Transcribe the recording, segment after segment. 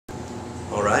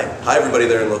Hi everybody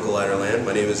there in Localiter land.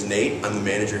 My name is Nate. I'm the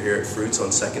manager here at Froots on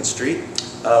 2nd Street.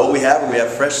 What we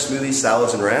have fresh smoothies,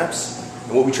 salads, and wraps.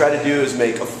 And what we try to do is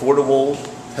make affordable,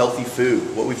 healthy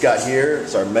food. What we've got here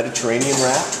is our Mediterranean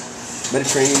wrap.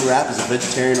 Mediterranean wrap is a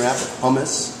vegetarian wrap with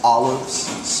hummus, olives,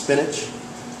 spinach.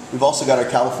 We've also got our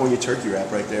California turkey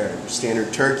wrap right there.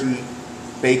 Standard turkey,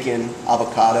 bacon,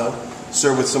 avocado,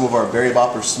 served with some of our Berry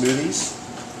Bopper smoothies.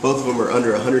 Both of them are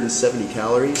under 170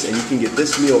 calories, and you can get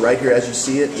this meal right here as you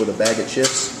see it with a bag of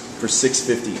chips for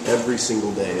 $6.50 every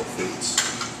single day at Froots.